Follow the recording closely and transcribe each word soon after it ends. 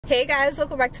Hey guys,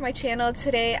 welcome back to my channel.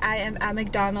 Today I am at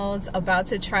McDonald's about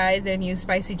to try their new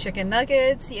spicy chicken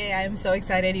nuggets. Yay, I am so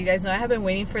excited. You guys know I have been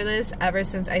waiting for this ever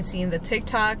since I seen the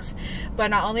TikToks. But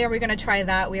not only are we going to try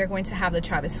that, we are going to have the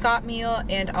Travis Scott meal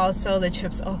and also the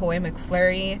Chips Ahoy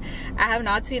McFlurry. I have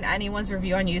not seen anyone's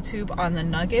review on YouTube on the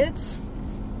nuggets,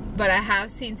 but I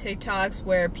have seen TikToks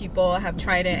where people have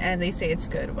tried it and they say it's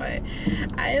good. But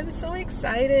I am so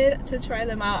excited to try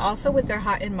them out. Also with their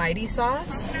Hot and Mighty sauce.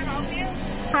 How can I help you?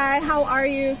 Hi, how are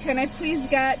you? Can I please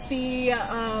get the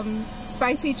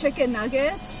spicy chicken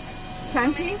nuggets?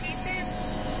 10 piece?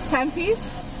 10 piece?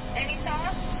 Any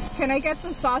sauce? Can I get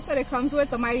the sauce that it comes with,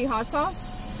 the Mighty Hot sauce?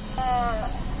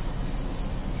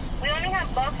 We only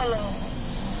have buffalo.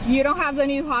 You don't have the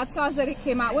new hot sauce that it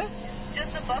came out with?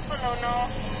 Just the buffalo, no.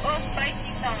 Oh,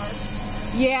 spicy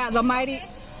sauce. Yeah, the Mighty. Okay.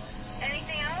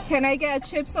 Anything else? Can I get a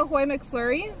Chips Ahoy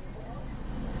McFlurry?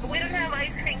 We don't have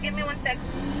ice cream. Give me 1 second.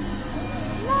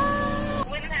 No.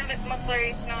 We don't have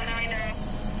McFlurry. No, I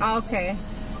know. Okay.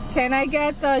 Can I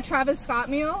get the Travis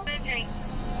Scott meal? A drink.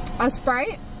 A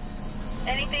Sprite?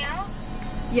 Anything else?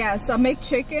 Yes, a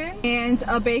McChicken and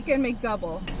a bacon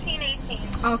McDouble.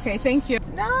 15-18. Okay, thank you.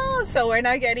 No, so we're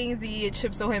not getting the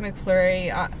Chips Ahoy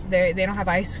McFlurry. They don't have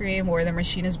ice cream, or the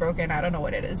machine is broken. I don't know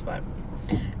what it is, but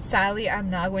sadly, I'm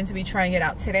not going to be trying it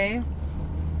out today.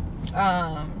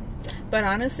 But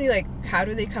honestly, like, how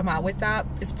do they come out with that?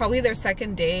 It's probably their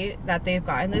second day that they've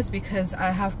gotten this, because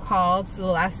I have called the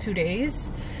last 2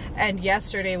 days, and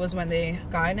yesterday was when they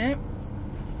gotten it,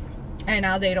 and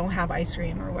now they don't have ice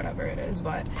cream or whatever it is.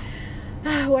 But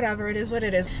whatever, it is what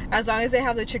it is. As long as they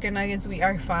have the chicken nuggets, we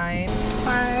are fine.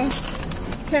 Hi,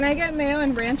 can I get mayo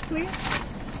and ranch, please?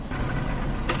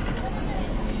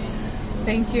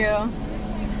 Thank you.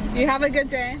 You have a good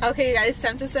day. Okay guys,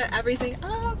 time to set everything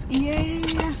up. Yay.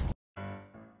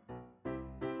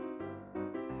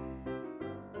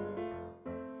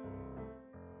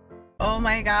 Oh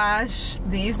my gosh,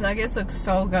 these nuggets look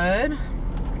so good,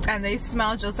 and they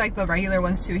smell just like the regular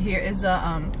ones too. Here is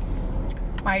a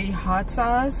Mighty Hot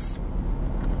sauce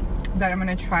that I'm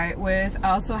gonna try it with.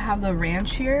 I also have the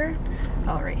ranch here,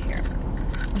 right here,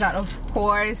 that of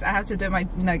course I have to dip my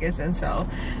nuggets in, so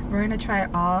we're gonna try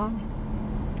it all.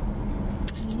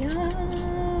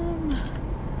 Yum.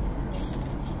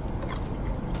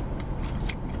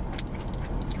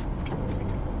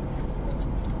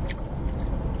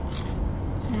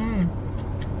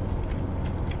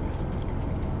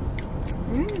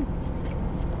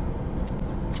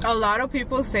 A lot of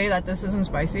people say that this isn't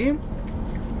spicy,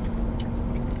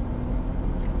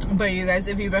 but you guys,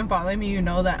 if you've been following me, you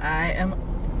know that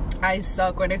I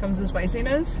suck when it comes to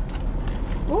spiciness.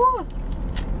 Ooh.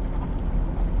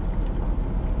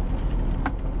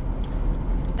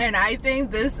 And I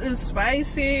think this is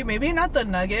spicy. Maybe not the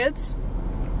nuggets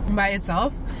by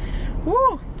itself.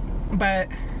 Woo. But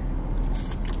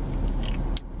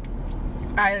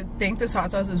I think this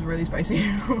hot sauce is really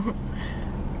spicy.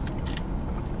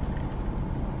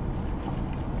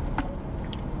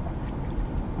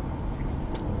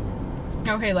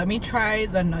 Okay, let me try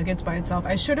the nuggets by itself.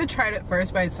 I should have tried it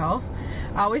first by itself.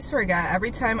 I always forget. Every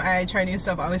time I try new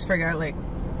stuff, I always forget, like,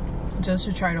 just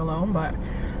to try it alone. But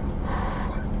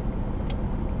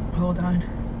hold on.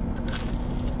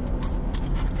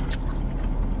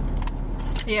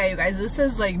 Yeah, you guys, this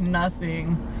is like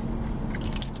nothing.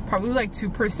 Probably like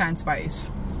 2% spice.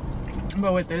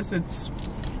 But with this, it's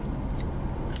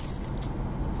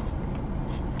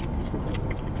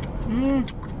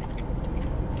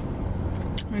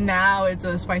now it's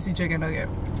a spicy chicken nugget.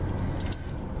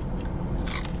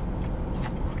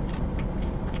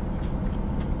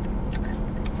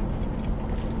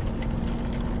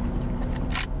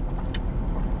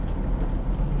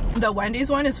 The Wendy's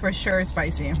one is for sure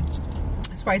spicy.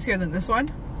 Spicier than this one.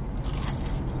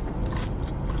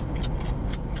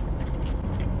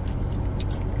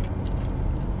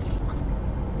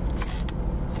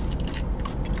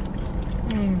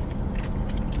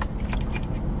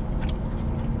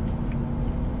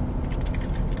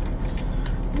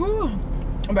 Woo.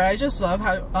 But I just love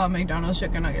how McDonald's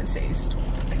chicken nuggets taste,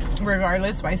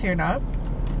 regardless spicy or not.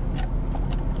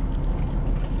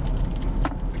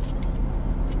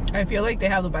 I feel like they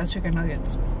have the best chicken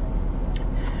nuggets.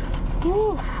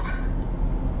 Woo.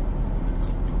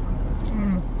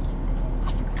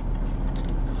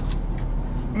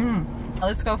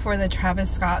 Let's go for the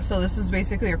Travis Scott. So this is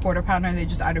basically a quarter pounder. They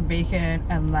just added bacon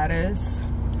and lettuce.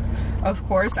 Of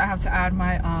course, I have to add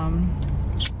my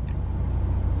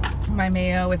my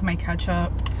mayo with my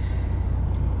ketchup,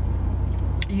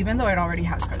 even though it already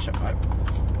has ketchup. But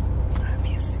let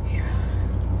me see.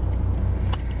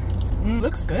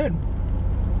 Looks good.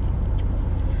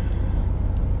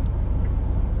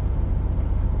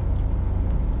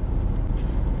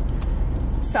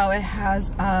 So it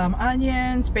has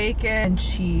onions, bacon, and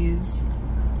cheese.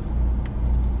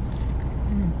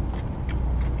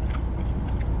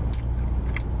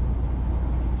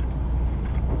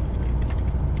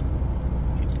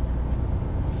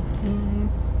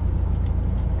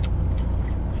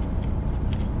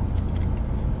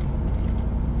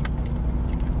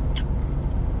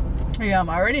 Yeah,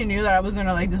 I already knew that I was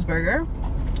gonna like this burger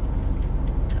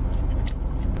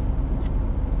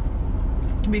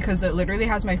because it literally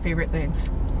has my favorite things.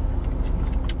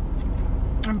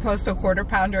 And plus the quarter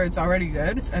pounder, it's already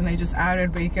good, and they just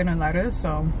added bacon and lettuce,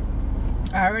 so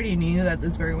I already knew that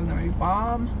this burger was gonna be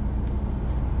bomb.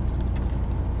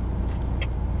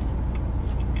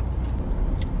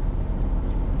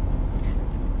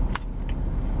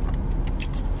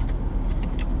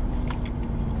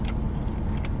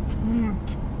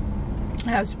 It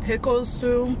has pickles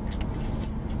too.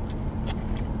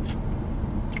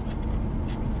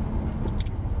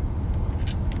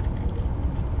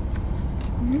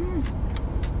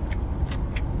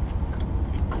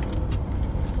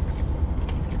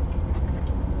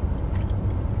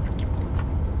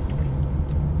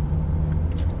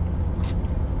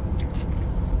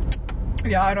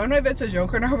 Yeah, I don't know if it's a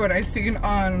joke or not, but I've seen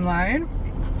online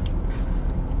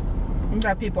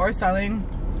that people are selling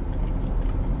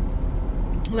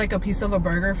like a piece of a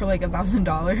burger for like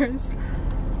 $1,000.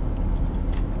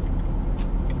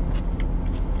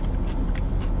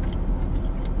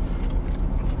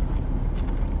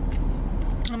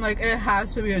 I'm like, it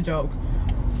has to be a joke.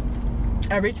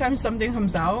 Every time something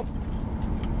comes out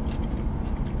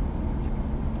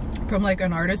from like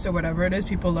an artist or whatever it is,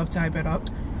 people love to hype it up.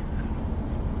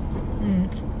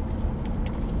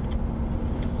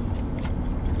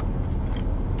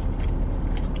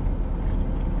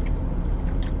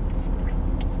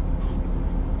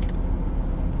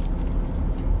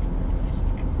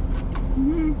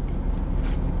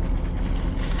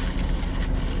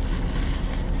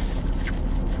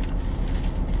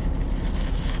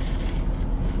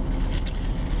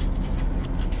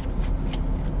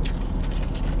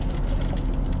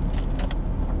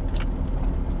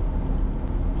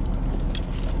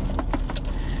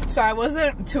 So I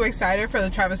wasn't too excited for the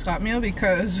Travis Scott meal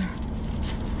because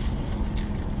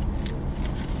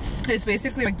it's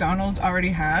basically McDonald's already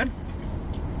had.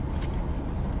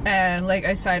 And like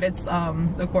I said, it's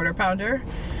the quarter pounder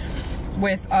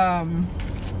with and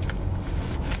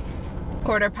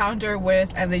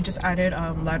they just added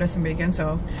lettuce and bacon,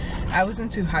 so I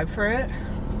wasn't too hyped for it.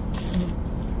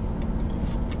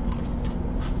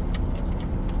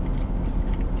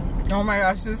 Oh my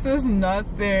gosh, this is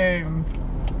nothing.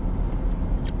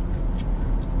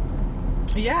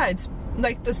 Yeah, it's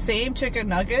like the same chicken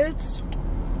nuggets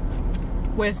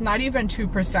with not even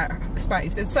 2%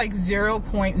 spice. It's like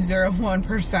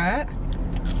 0.01%.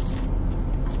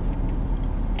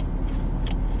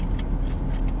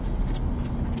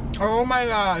 Oh my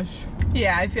gosh.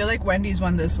 Yeah, I feel like Wendy's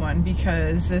won this one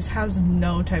because this has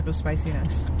no type of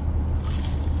spiciness.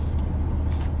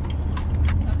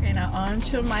 Okay, now on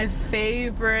to my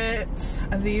favorite,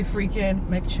 the freaking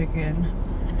McChicken.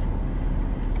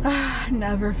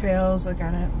 Never fails. Look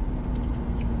at it.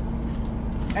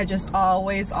 I just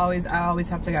always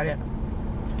have to get it.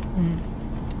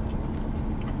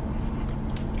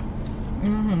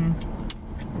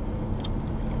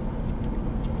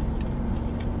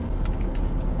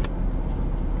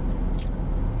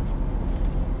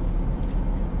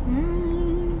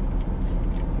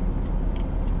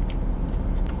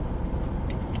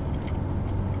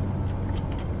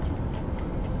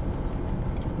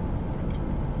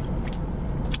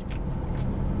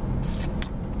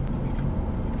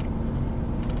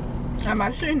 I'm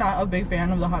actually not a big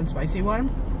fan of the hot and spicy one.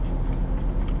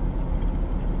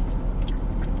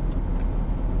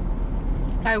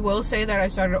 I will say that I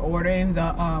started ordering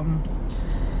the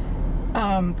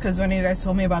because when you guys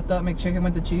told me about the McChicken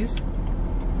with the cheese,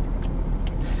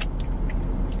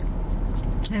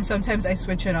 and sometimes I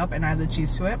switch it up and add the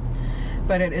cheese to it,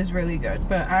 but it is really good.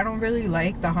 But I don't really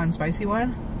like the hot and spicy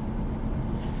one.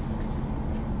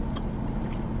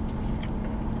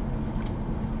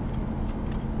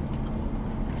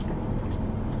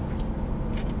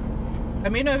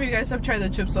 Let me know if you guys have tried the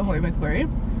Chips Ahoy McFlurry.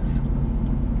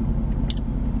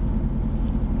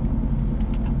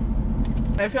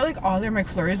 I feel like all their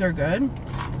McFlurries are good.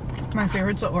 My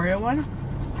favorite's the Oreo one.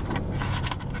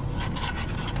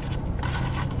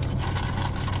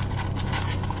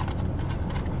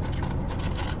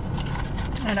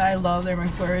 And I love their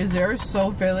McFlurries. They're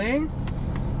so filling.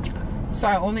 So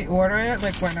I only order it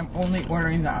like when I'm only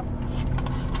ordering that.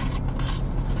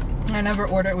 I never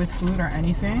order it with food or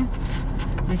anything.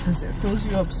 because it fills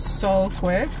you up so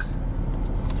quick.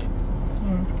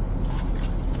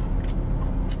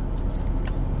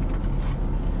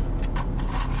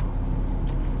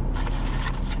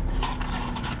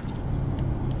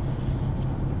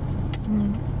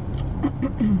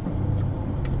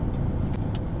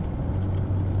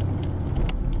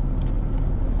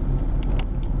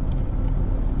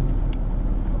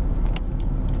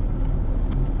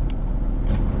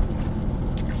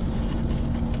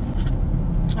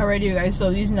 Alrighty, you guys,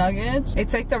 so these nuggets,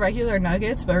 it's like the regular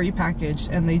nuggets but repackaged,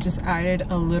 and they just added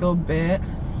a little bit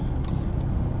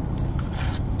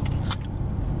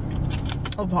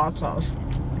of hot sauce.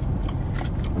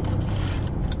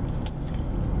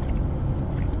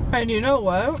 And you know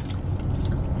what?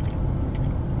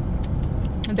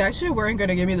 They actually weren't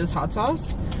gonna give me this hot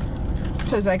sauce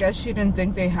because I guess she didn't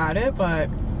think they had it, but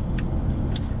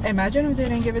imagine if they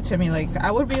didn't give it to me. Like,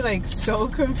 I would be like so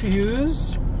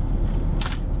confused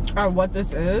at what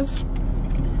this is.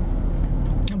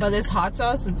 But this hot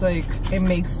sauce, it's like, it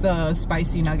makes the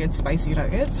spicy nuggets spicy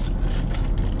nuggets.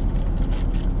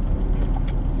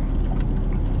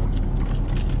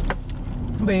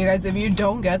 But you guys, if you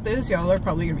don't get this, y'all are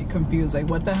probably gonna be confused, like,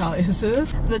 what the hell is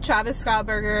this? The Travis Scott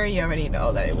burger, you already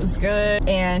know that it was good,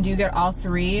 and you get all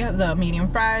three, the medium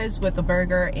fries with the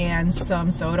burger and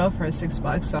some soda for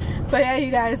 $6. So, but yeah,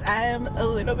 you guys, I am a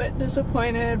little bit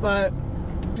disappointed, but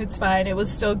it's fine. It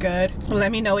was still good.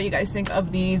 Let me know what you guys think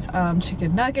of these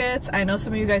chicken nuggets. I know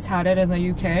some of you guys had it in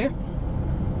the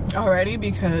UK already,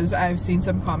 because I've seen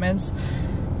some comments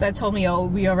that told me, oh,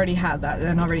 we already had that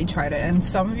and already tried it, and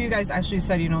some of you guys actually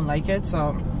said you don't like it.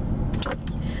 So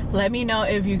let me know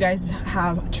if you guys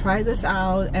have tried this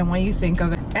out and what you think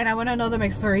of it. And I want to know the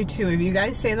McFlurry too. If you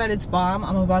guys say that it's bomb,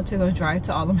 I'm about to go drive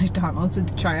to all the McDonald's to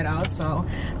try it out. So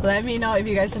let me know if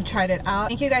you guys have tried it out.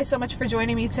 Thank you guys so much for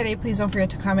joining me today. Please don't forget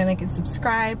to comment, like, and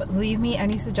subscribe. Leave me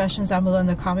any suggestions down below in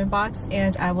the comment box,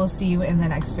 and I will see you in the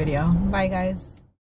next video. Bye guys.